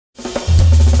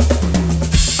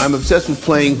I'm obsessed with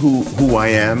playing who I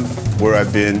am, where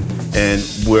I've been, and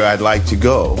where I'd like to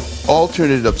go.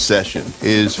 Alternate obsession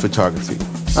is photography.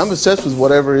 I'm obsessed with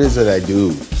whatever it is that I do.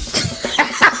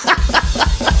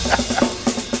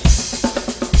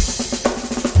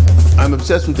 I'm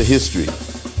obsessed with the history.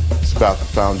 It's about the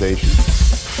foundation.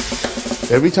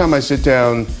 Every time I sit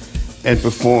down and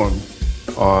perform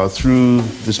through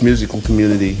this musical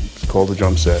community, it's called the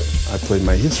drum set, I play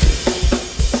my history.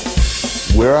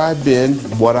 Where I've been,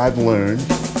 what I've learned,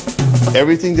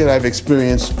 everything that I've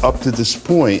experienced up to this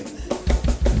point,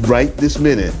 right this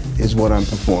minute, is what I'm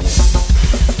performing.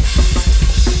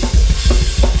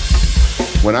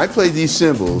 When I play these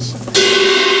cymbals,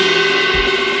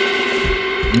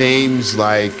 names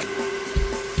like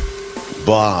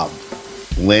Bob,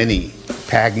 Lenny,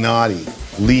 Pagnotti,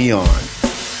 Leon,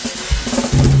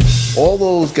 all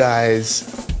those guys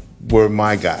were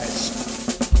my guys.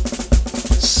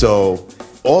 So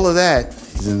all of that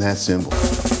is in that cymbal.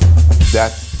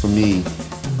 That, for me,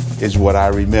 is what I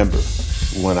remember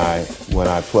when I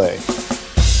play.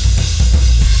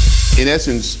 In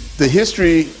essence, the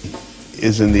history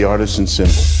is in the artisan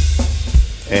cymbal,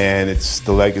 and it's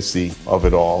the legacy of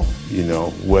it all. You know,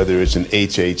 whether it's an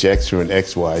HHX or an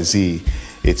XYZ,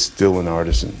 it's still an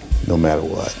artisan, no matter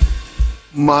what.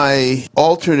 My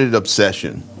alternate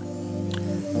obsession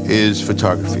is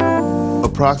photography.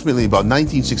 Approximately about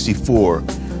 1964,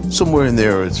 somewhere in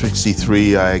there, or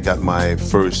 63, I got my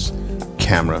first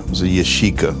camera. It was a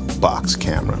Yashica box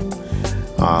camera.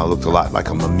 Looked a lot like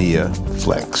a Mamiya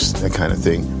Flex, that kind of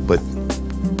thing, but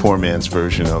poor man's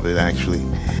version of it, actually.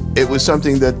 It was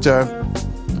something that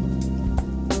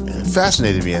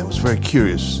fascinated me. I was very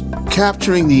curious.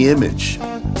 Capturing the image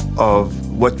of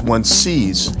what one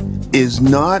sees is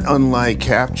not unlike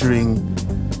capturing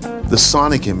the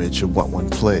sonic image of what one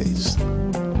plays.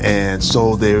 And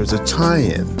so there's a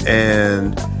tie-in,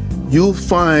 and you'll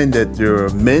find that there are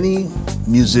many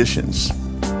musicians,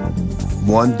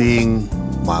 one being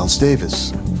Miles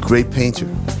Davis, great painter,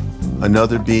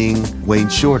 another being Wayne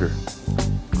Shorter,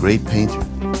 great painter.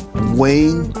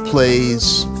 Wayne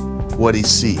plays what he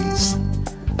sees.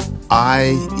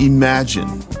 I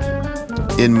imagine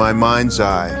in my mind's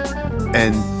eye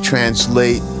and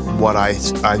translate what I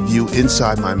view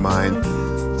inside my mind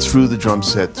through the drum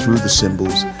set, through the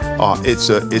cymbals.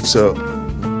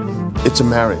 It's a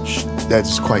marriage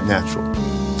that's quite natural.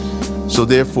 So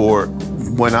therefore,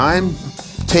 when I'm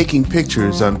taking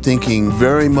pictures, I'm thinking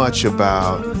very much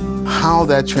about how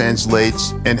that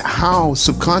translates and how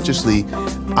subconsciously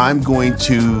I'm going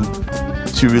to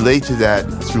relate to that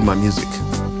through my music.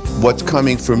 What's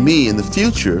coming for me in the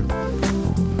future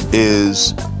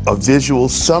is a visual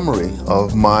summary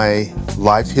of my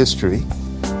life history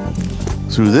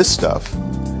through this stuff.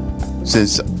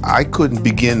 Since I couldn't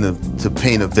begin to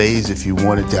paint a vase if you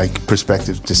wanted to,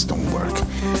 perspectives just don't work.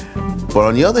 But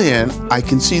on the other hand, I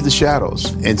can see the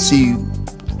shadows and see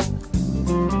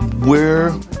where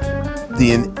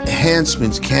the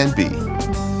enhancements can be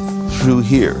through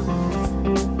here.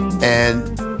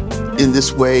 And in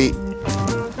this way,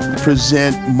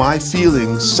 present my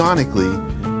feelings sonically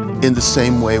in the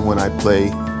same way when I play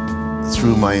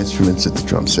through my instruments at the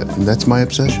drum set. And that's my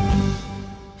obsession.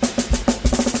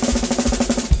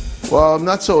 Well, I'm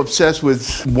not so obsessed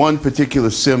with one particular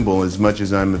cymbal as much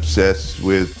as I'm obsessed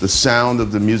with the sound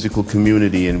of the musical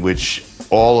community in which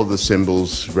all of the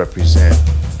cymbals represent.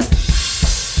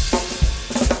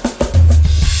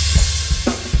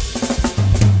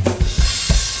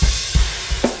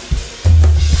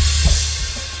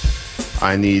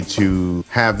 I need to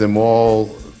have them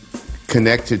all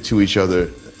connected to each other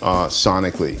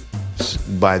sonically.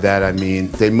 By that I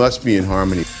mean they must be in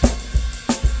harmony.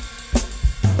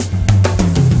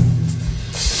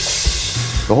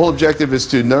 The whole objective is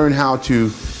to learn how to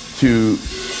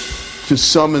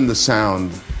summon the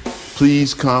sound.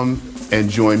 Please come and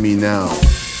join me now.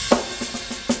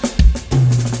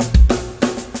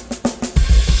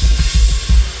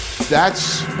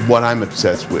 That's what I'm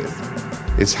obsessed with.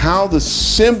 It's how the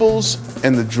cymbals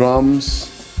and the drums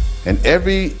and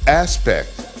every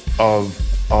aspect of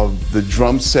the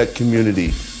drum set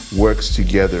community works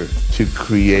together to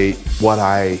create what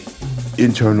I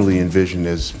internally envision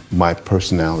as my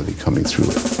personality coming through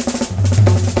it.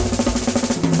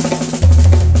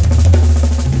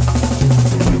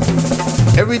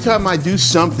 Every time I do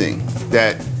something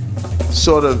that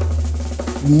sort of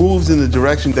moves in the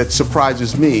direction that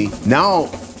surprises me, now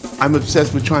I'm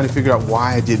obsessed with trying to figure out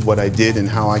why I did what I did and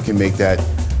how I can make that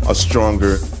a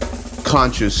stronger,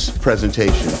 conscious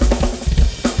presentation.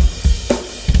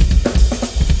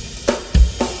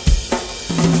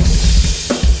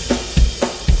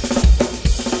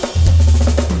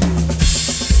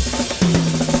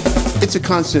 it's a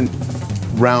constant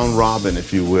round robin,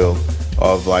 if you will,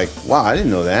 of like, wow, I didn't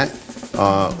know that.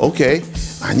 Okay,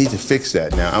 I need to fix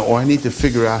that now, or I need to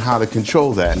figure out how to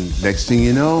control that. And next thing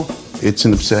you know, it's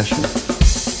an obsession.